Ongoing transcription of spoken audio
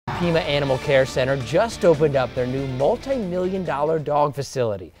Pima Animal Care Center just opened up their new multi-million-dollar dog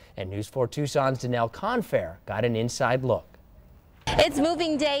facility, and News 4 Tucson's Danelle Confair got an inside look. It's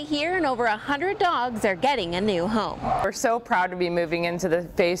moving day here, and over 100 dogs are getting a new home. We're so proud to be moving into the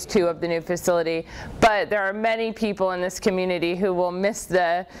phase 2 of the new facility, but there are many people in this community who will miss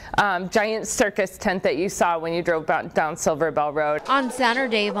the giant circus tent that you saw when you drove down Silver Bell Road. On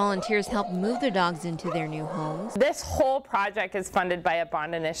Saturday, volunteers helped move the dogs into their new homes. This whole project is funded by a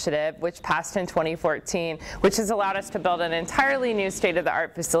bond initiative which passed in 2014, which has allowed us to build an entirely new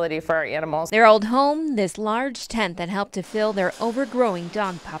state-of-the-art facility for our animals. Their old home, this large tent that helped to fill their overgrowing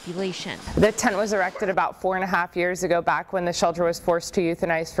dog population. The tent was erected about 4.5 years ago, back when the shelter was forced to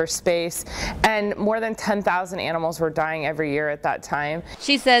euthanize for space, and more than 10,000 animals were dying every year at that time.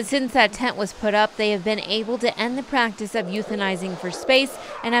 She says since that tent was put up, they have been able to end the practice of euthanizing for space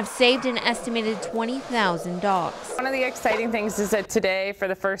and have saved an estimated 20,000 dogs. One of the exciting things is that today, for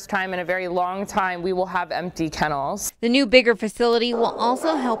the first time in a very long time, we will have empty kennels. The new bigger facility will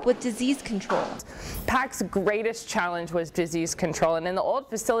also help with disease control. PAC's greatest challenge was disease control, and in the old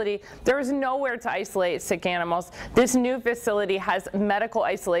facility there was nowhere to isolate sick animals. This new facility has medical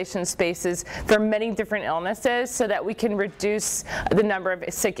isolation spaces for many different illnesses so that we can reduce the number of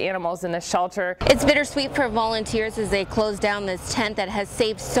sick animals in the shelter. It's bittersweet for volunteers as they close down this tent that has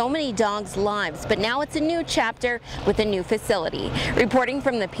saved so many dogs' lives, but now it's a new chapter with a new facility. Reporting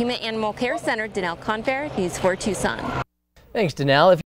from the Pima Animal Care Center, Danelle Confair, News 4 Tucson. Thanks, Danelle.